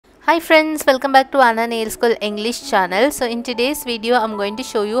Hi friends, welcome back to Anna Nail School English channel. So in today's video I'm going to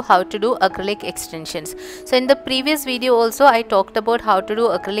show you how to do acrylic extensions. So in the previous video also I talked about how to do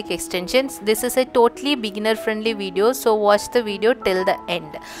acrylic extensions. This is a totally beginner friendly video, so watch the video till the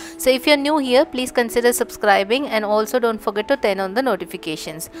end. So if you're new here, please consider subscribing and also don't forget to turn on the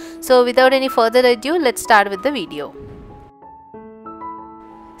notifications. So without any further ado, let's start with the video.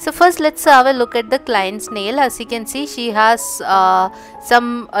 So first let's have a look at the client's nail. As you can see, she has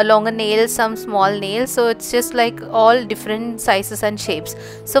some longer nails, some small nails, so it's just like all different sizes and shapes.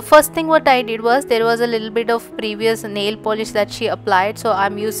 So first thing what I did was, there was a little bit of previous nail polish that she applied, so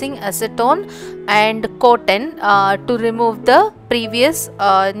I'm using acetone and cotton to remove the previous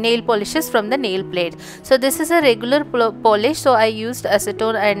nail polishes from the nail plate. So this is a regular polish, so I used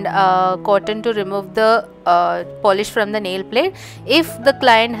acetone and cotton to remove the polish from the nail plate. If the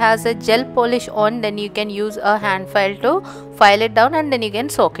client has a gel polish on, then you can use a hand file to file it down and then you can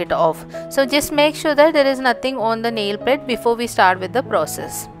soak it off. So just make sure that there is nothing on the nail plate before we start with the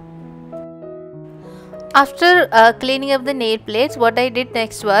process. After cleaning up the nail plates, what I did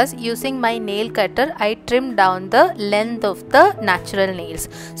next was, using my nail cutter, I trimmed down the length of the natural nails.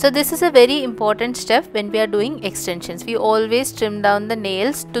 So this is a very important step when we are doing extensions. We always trim down the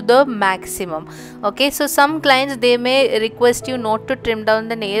nails to the maximum. Okay, so some clients, they may request you not to trim down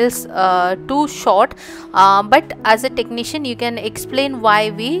the nails too short, but as a technician you can explain why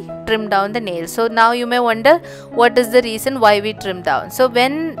we trim down the nails. So now you may wonder, what is the reason why we trim down? So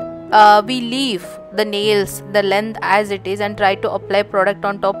when we leave the nails the length as it is and try to apply product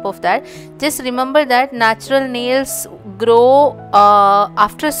on top of that, just remember that natural nails grow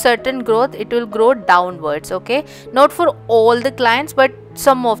after certain growth, it will grow downwards. Okay, not for all the clients, but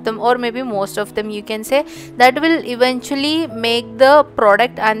some of them, or maybe most of them, you can say, that will eventually make the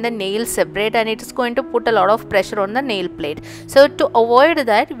product and the nail separate, and it is going to put a lot of pressure on the nail plate. So to avoid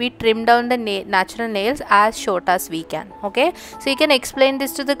that, we trim down the natural nails as short as we can. Okay, so you can explain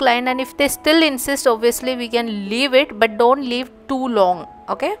this to the client, and if they still insist, obviously we can leave it, but don't leave too long.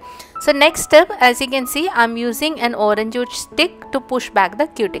 Okay, so next step, as you can see, I'm using an orange wood stick to push back the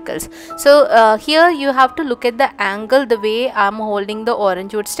cuticles. So here you have to look at the angle, the way I'm holding the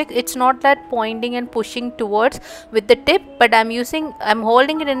orange wood stick. It's not that pointing and pushing towards with the tip, but I'm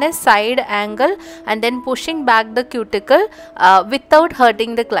holding it in a side angle and then pushing back the cuticle without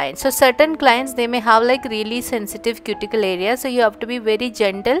hurting the client. So certain clients, they may have like really sensitive cuticle area, so you have to be very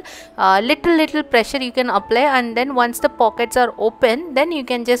gentle. Little pressure you can apply, and then once the pockets are open, then you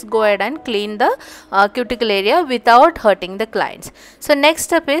can just go ahead and clean the cuticle area without hurting the clients. So next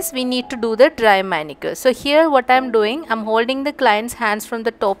step is, we need to do the dry manicure. So here what I'm doing, I'm holding the client's hands from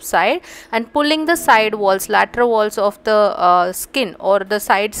the top side and pulling the side walls, lateral walls of the skin, or the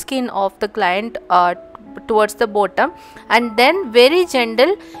side skin of the client towards the bottom, and then very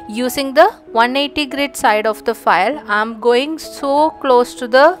gentle, using the 180 grit side of the file, I'm going so close to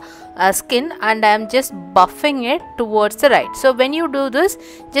the skin and I am just buffing it towards the right. So when you do this,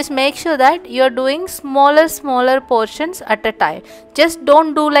 just make sure that you are doing smaller portions at a time. Just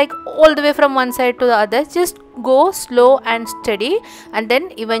don't do like all the way from one side to the other. Just go slow and steady, and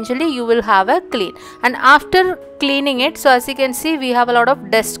then eventually you will have a clean. And after cleaning it, so as you can see, we have a lot of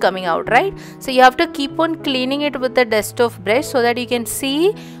dust coming out, right? So you have to keep on cleaning it with the dust of brush, so that you can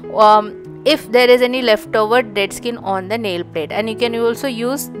see if there is any leftover dead skin on the nail plate. And you can also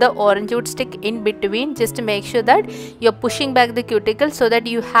use the orange wood stick in between, just to make sure that you're pushing back the cuticle, so that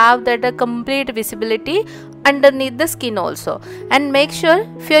you have that complete visibility underneath the skin also. And make sure,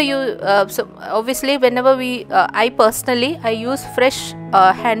 if you so obviously whenever I personally use fresh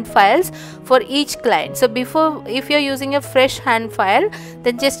hand files for each client. So if you're using a fresh hand file,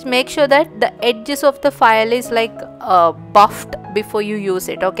 then just make sure that the edges of the file is like buffed before you use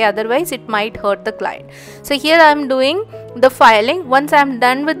it. Okay, otherwise it might hurt the client. So here I'm doing the filing. Once I'm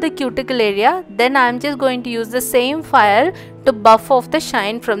done with the cuticle area, then I'm just going to use the same file to buff off the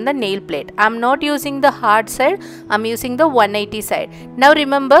shine from the nail plate. I'm not using the hard side, I'm using the 180 side. Now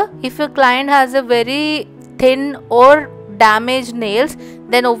remember, if your client has a very thin or damaged nails,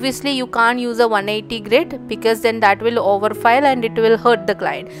 then obviously you can't use a 180 grit, because then that will overfile and it will hurt the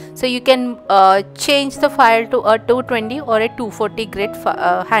client. So you can change the file to a 220 or a 240 grit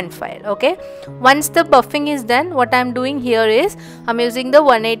hand file. Okay, once the buffing is done, what I'm doing here is, I'm using the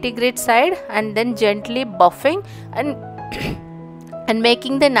 180 grit side and then gently buffing and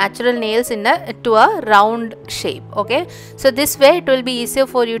making the natural nails to a round shape. Okay, so this way it will be easier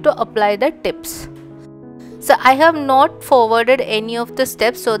for you to apply the tips. So I have not forwarded any of the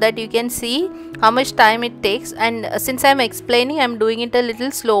steps, so that you can see how much time it takes, and since I'm explaining, I'm doing it a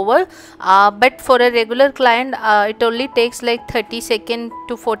little slower, but for a regular client it only takes like 30-second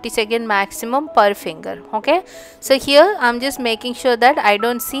to 40-second maximum per finger. Okay, so here I'm just making sure that I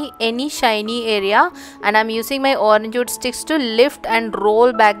don't see any shiny area, and I'm using my orange wood sticks to lift and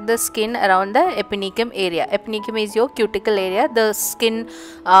roll back the skin around the epinecum area. Epinecum is your cuticle area, the skin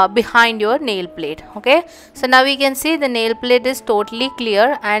behind your nail plate. Okay, so now we can see the nail plate is totally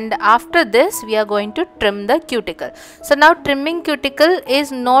clear, and after this we are going to trim the cuticle. So now trimming cuticle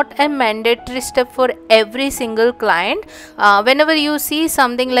is not a mandatory step for every single client. Whenever you see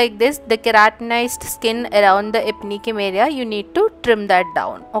something like this, the keratinized skin around the epinecum area, you need to trim that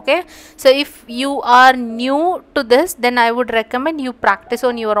down. Okay, so if you are new to this, then I would recommend you practice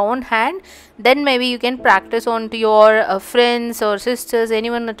on your own hand. Then maybe you can practice on to your friends or sisters,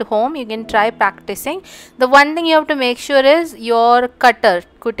 anyone at home. You can try practicing. The one thing you have to make sure is your cutter,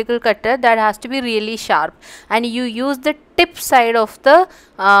 cuticle cutter, that has to be really sharp, and you use the tip side of the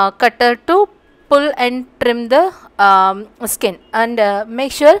cutter to pull and trim the skin, and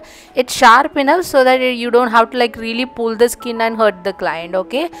make sure it's sharp enough so that you don't have to like really pull the skin and hurt the client.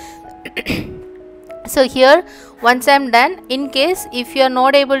 Okay. So here, once I'm done, in case if you are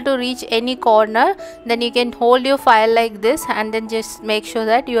not able to reach any corner, then you can hold your file like this and then just make sure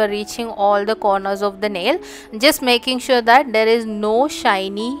that you are reaching all the corners of the nail, just making sure that there is no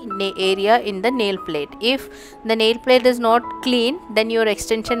shiny area in the nail plate. If the nail plate is not clean, then your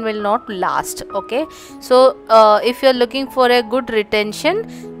extension will not last. Okay, so if you are looking for a good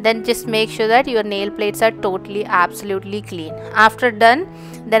retention, then just make sure that your nail plates are totally absolutely clean. After done,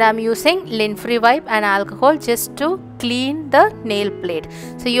 then I'm using lint-free wipe and alcohol just to clean the nail plate.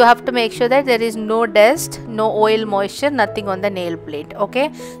 So you have to make sure that there is no dust, no oil, moisture, nothing on the nail plate.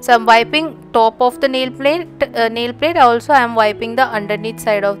 Okay, so I'm wiping top of the nail plate. Also I'm wiping the underneath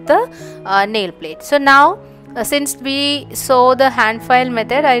side of the nail plate. So now since we saw the hand file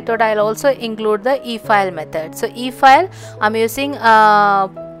method, I thought I'll also include the e-file method. So e-file, I'm using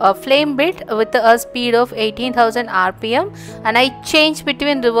a flame bit with a speed of 18,000 rpm, and I change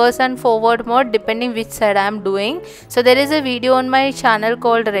between reverse and forward mode depending which side I am doing. So there is a video on my channel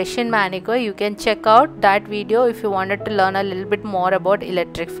called Russian Manicure. You can check out that video if you wanted to learn a little bit more about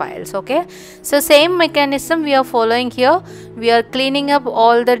electric files. Okay, so same mechanism we are following here. We are cleaning up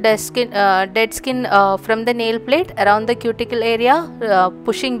all the dead skin from the nail plate around the cuticle area,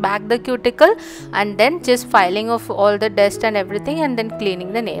 pushing back the cuticle, and then just filing off all the dust and everything, and then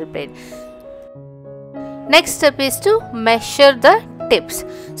cleaning the nail plate. Next step is to measure the tips.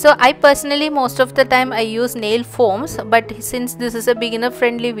 So I personally most of the time I use nail foams, but since this is a beginner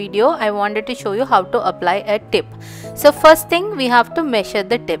friendly video, I wanted to show you how to apply a tip. So first thing, we have to measure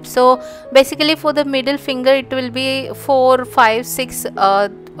the tip. So basically for the middle finger it will be 4, 5, 6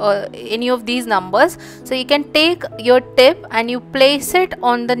 any of these numbers. So you can take your tip and you place it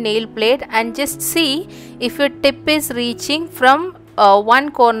on the nail plate and just see if your tip is reaching from one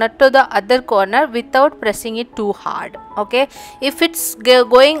corner to the other corner without pressing it too hard. Okay, if it's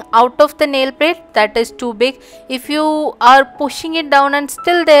going out of the nail plate, that is too big. If you are pushing it down and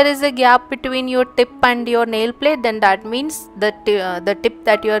still there is a gap between your tip and your nail plate, then that means the tip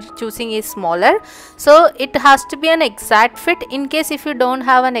that you are choosing is smaller. So it has to be an exact fit. In case if you don't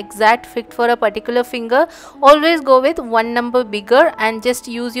have an exact fit for a particular finger, always go with one number bigger and just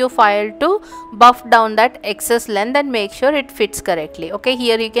use your file to buff down that excess length and make sure it fits correctly. Okay,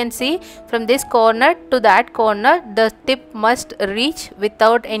 here you can see from this corner to that corner, the tip must reach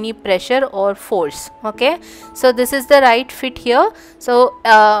without any pressure or force. Okay, so this is the right fit here. So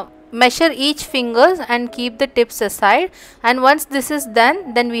measure each fingers and keep the tips aside, and once this is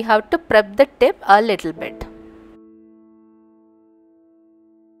done, then we have to prep the tip a little bit.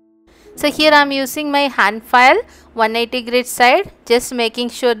 So here I am using my hand file 180 grit side, just making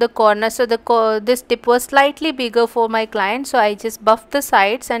sure the corner, so this tip was slightly bigger for my client, so I just buffed the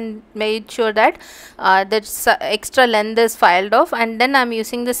sides and made sure that the extra length is filed off, and then I am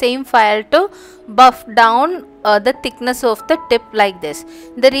using the same file to buff down the thickness of the tip like this.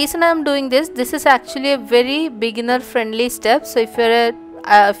 The reason I am doing this is actually a very beginner friendly step. So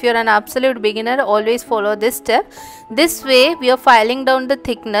if you're an absolute beginner, always follow this step. This way we are filing down the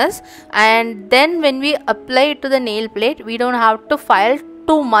thickness, and then when we apply it to the nail plate, we don't have to file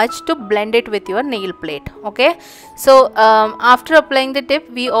too much to blend it with your nail plate. Okay, so after applying the tip,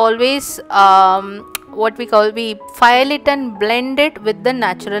 we always we file it and blend it with the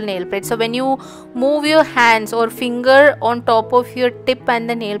natural nail plate. So when you move your hands or finger on top of your tip and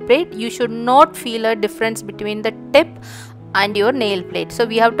the nail plate, you should not feel a difference between the tip and your nail plate. So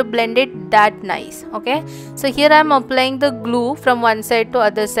we have to blend it that nice. Okay, so here I am applying the glue from one side to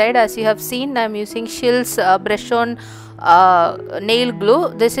other side. As you have seen, I am using Shill's brush on nail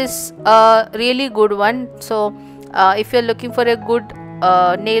glue. This is a really good one. So if you are looking for a good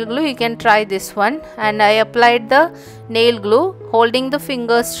nail glue, you can try this one. And I applied the nail glue holding the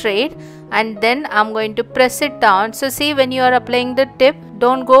finger straight, and then I'm going to press it down. So see, when you are applying the tip,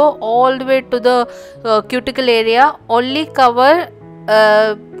 don't go all the way to the cuticle area, only cover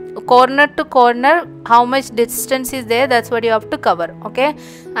corner to corner. How much distance is there, that's what you have to cover. Okay,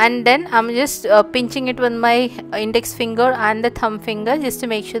 and then I'm just pinching it with my index finger and the thumb finger, just to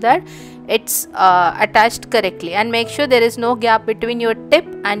make sure that it's attached correctly, and make sure there is no gap between your tip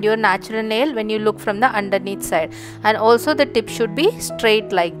and your natural nail when you look from the underneath side. And also the tip should be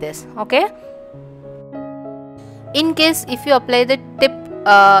straight like this. Okay, in case if you apply the tip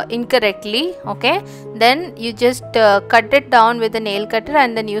incorrectly, okay, then you just cut it down with a nail cutter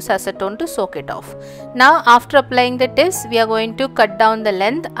and then use acetone to soak it off. Now after applying the tips, we are going to cut down the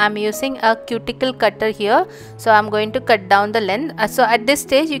length. I'm using a cuticle cutter here, so I'm going to cut down the length. So at this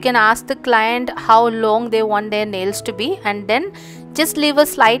stage you can ask the client how long they want their nails to be, and then just leave a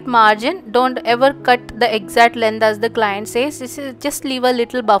slight margin. Don't ever cut the exact length as the client says. This is just leave a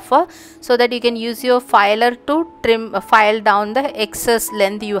little buffer so that you can use your filer to file down the excess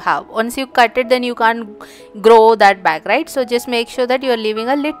length you have. Once you cut it, then you can't grow that back, right? So just make sure that you are leaving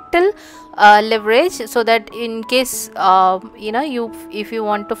a little leverage, so that in case if you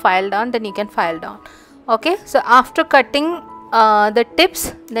want to file down, then you can file down. Okay, so after cutting the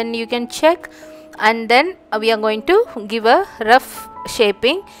tips, then you can check, and then we are going to give a rough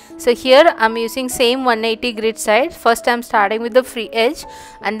shaping. So here I'm using same 180 grit side. First I'm starting with the free edge,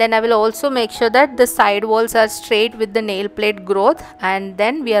 and then I will also make sure that the side walls are straight with the nail plate growth, and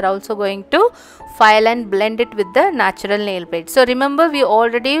then we are also going to file and blend it with the natural nail plate. So remember, we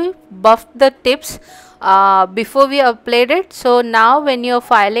already buffed the tips before we applied it. So now when you're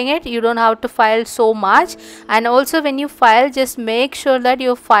filing it, you don't have to file so much. And also when you file, just make sure that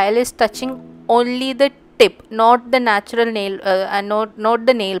your file is touching only the tip, not the natural nail and not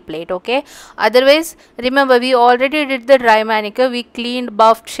the nail plate. Okay, otherwise remember, we already did the dry manicure. We cleaned,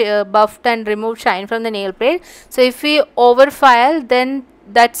 buffed and removed shine from the nail plate. So if we over file, then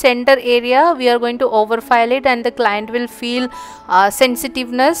that center area we are going to over file it, and the client will feel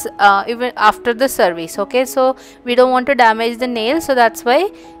sensitiveness even after the service. Okay, so we don't want to damage the nail, so that's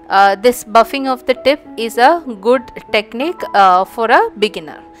why this buffing of the tip is a good technique for a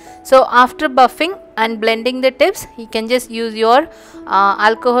beginner. So after buffing and blending the tips, you can just use your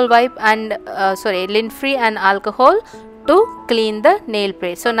alcohol wipe and lint free and alcohol to clean the nail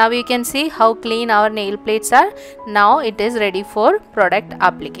plate. So now you can see how clean our nail plates are. Now it is ready for product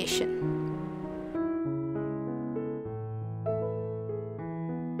application.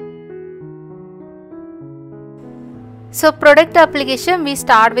 So product application, we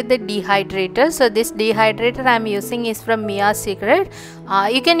start with the dehydrator. So this dehydrator I am using is from Mia's Secret.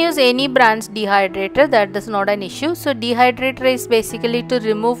 You can use any brand's dehydrator, that is not an issue. So dehydrator is basically to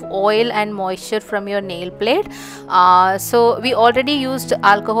remove oil and moisture from your nail plate. So we already used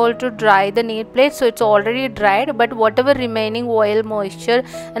alcohol to dry the nail plate, so it's already dried, but whatever remaining oil, moisture,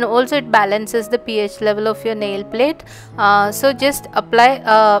 and also it balances the pH level of your nail plate. So just apply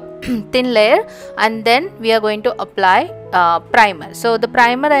a thin layer, and then we are going to apply primer. So the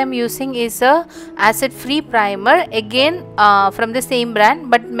primer I am using is a acid free primer, again from the same brand,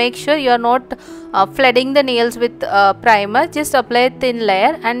 but make sure you are not flooding the nails with primer. Just apply a thin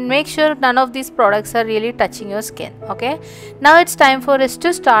layer and make sure none of these products are really touching your skin. Okay, now it's time for us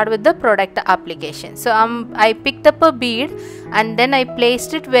to start with the product application. So I picked up a bead and then I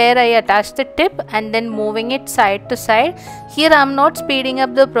placed it where I attached the tip, and then moving it side to side. Here I am not speeding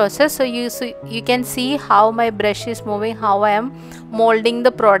up the process, so you can see how my brush is moving, how I am molding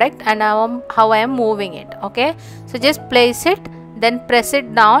the product, and how I am moving it. Okay, so just place it, then press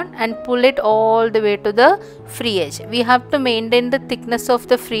it down and pull it all the way to the free edge. We have to maintain the thickness of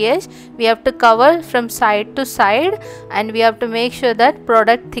the free edge. We have to cover from side to side, and we have to make sure that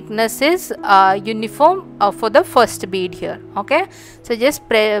product thickness is uniform for the first bead here. Okay, so just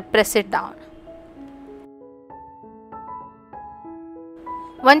press it down.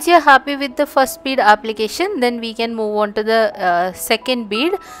 Once you are happy with the first bead application, then we can move on to the second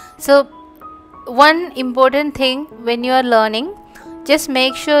bead. So one important thing when you are learning, just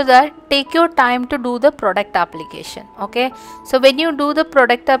make sure that take your time to do the product application. Okay, so when you do the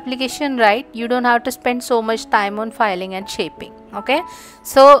product application right, you don't have to spend so much time on filing and shaping. Okay,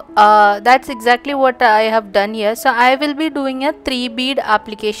 so that's exactly what I have done here. So I will be doing a 3 bead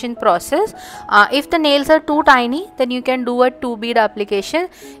application process. If the nails are too tiny, then you can do a 2 bead application.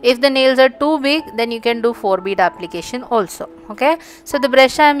 If the nails are too big, then you can do 4 bead application also. Okay, so the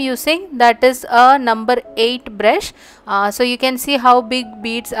brush I am using, that is a number 8 brush. So you can see how big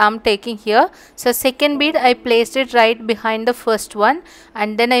beads I am taking here. So second bead I placed it right behind the first one,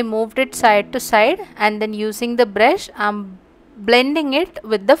 and then I moved it side to side, and then using the brush I am blending it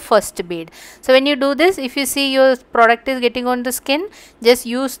with the first bead. So when you do this, if you see your product is getting on the skin, just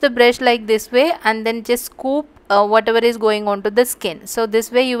use the brush like this way and then just scoop whatever is going onto the skin. So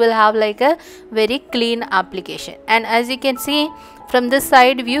this way you will have like a very clean application. And as you can see from this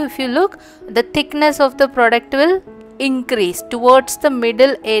side view, if you look, the thickness of the product will increase towards the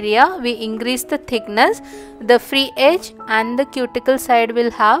middle area. We increase the thickness, the free edge and the cuticle side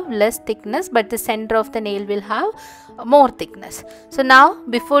will have less thickness, but the center of the nail will have more thickness. So now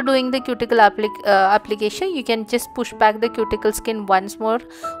before doing the cuticle application, you can just push back the cuticle skin once more.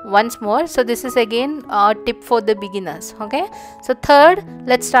 So this is again a tip for the beginners. Okay, so third,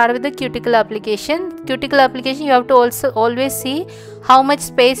 let's start with the cuticle application. Cuticle application, you have to also always see how much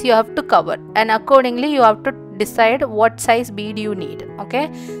space you have to cover, and accordingly you have to decide what size bead you need.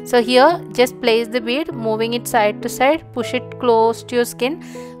 Okay, so here just place the bead, moving it side to side, push it close to your skin.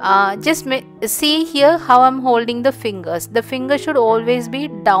 Just see here how I'm holding the fingers. The finger should always be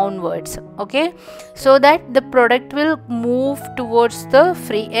downwards. Okay, so that the product will move towards the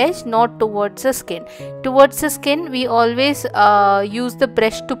free edge, not towards the skin. Towards the skin, we always use the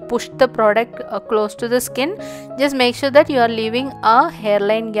brush to push the product close to the skin. Just make sure that you are leaving a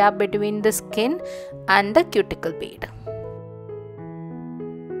hairline gap between the skin and the cuticle bead.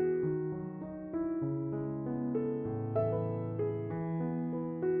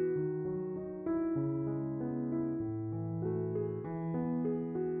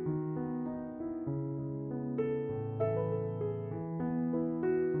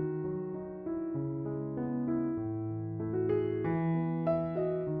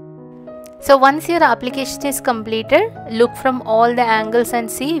 So once your application is completed, look from all the angles and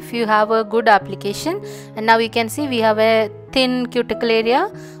see if you have a good application. And now you can see we have a thin cuticle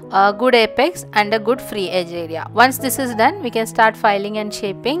area, a good apex and a good free edge area. Once this is done, we can start filing and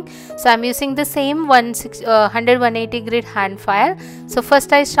shaping. So I'm using the same 100-180 grit hand file. So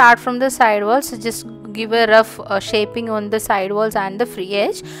first I start from the side walls, so just give a rough shaping on the side walls and the free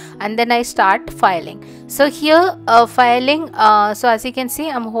edge, and then I start filing. So here filing, so as you can see,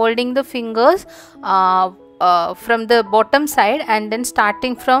 I'm holding the fingers from the bottom side and then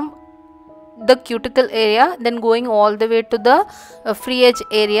starting from the cuticle area, then going all the way to the free edge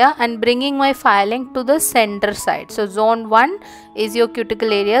area and bringing my filing to the center side. So zone 1 is your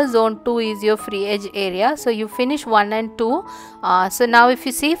cuticle area, zone 2 is your free edge area. So you finish 1 and 2. So now if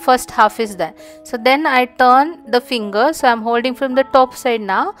you see, first half is done. So then I turn the finger, so I'm holding from the top side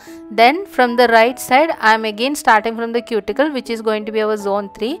now, then from the right side I'm again starting from the cuticle, which is going to be our zone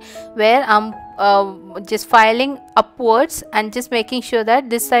 3, where I'm just filing upwards and just making sure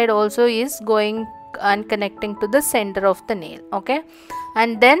that this side also is going and connecting to the center of the nail. Okay,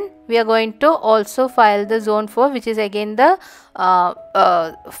 and then we are going to also file the zone 4, which is again the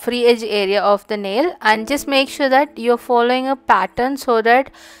free edge area of the nail, and just make sure that you're following a pattern so that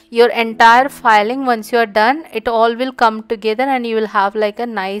your entire filing, once you are done, it all will come together and you will have like a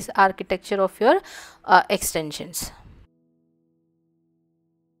nice architecture of your extensions.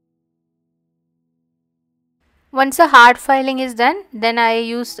 Once the hard filing is done, then I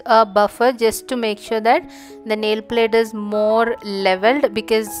use a buffer just to make sure that the nail plate is more leveled,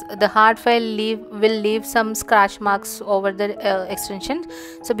 because the hard file will leave some scratch marks over the extension.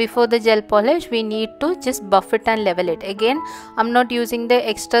 So before the gel polish, we need to just buff it and level it. Again, I'm not using the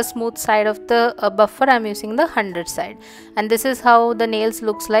extra smooth side of the buffer, I'm using the 100 side. And this is how the nails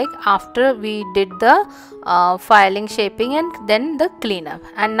looks like after we did the filing, shaping and then the cleanup.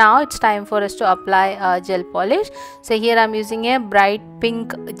 And now it's time for us to apply gel polish. So here I'm using a bright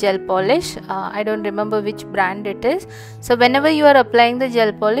pink gel polish. I don't remember which brand it is. So whenever you are applying the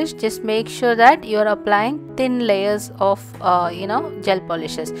gel polish, just make sure that you are applying thin layers of gel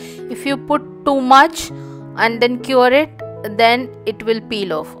polishes. If you put too much and then cure it, then it will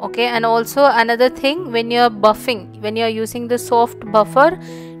peel off. Okay, and also another thing, when you are buffing, when you are using the soft buffer,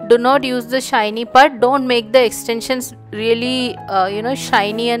 do not use the shiny part. Don't make the extensions really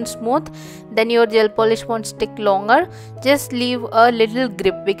shiny and smooth, then your gel polish won't stick longer. Just leave a little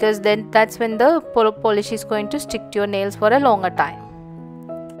grip, because then that's when the polish is going to stick to your nails for a longer time.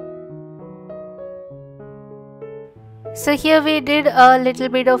 So here we did a little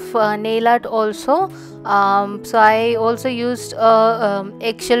bit of nail art also. So I also used a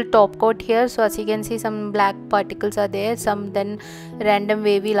eggshell top coat here. So as you can see, some black particles are there, some then random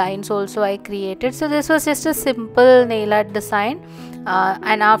wavy lines also I created. So this was just a simple nail art design.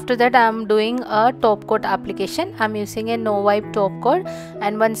 And after that I am doing a top coat application. I'm using a no wipe top coat,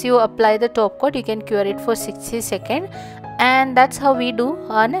 and once you apply the top coat you can cure it for 60 seconds. And that's how we do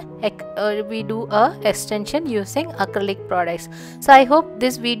a extension using acrylic products. So I hope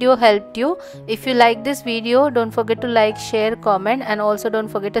this video helped you. If you like this video, don't forget to like, share, comment, and also don't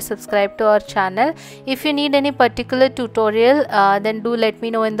forget to subscribe to our channel. If you need any particular tutorial, then do let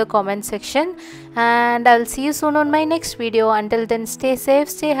me know in the comment section, and I'll see you soon on my next video. Until then, stay safe,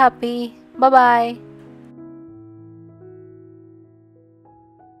 stay happy. Bye bye.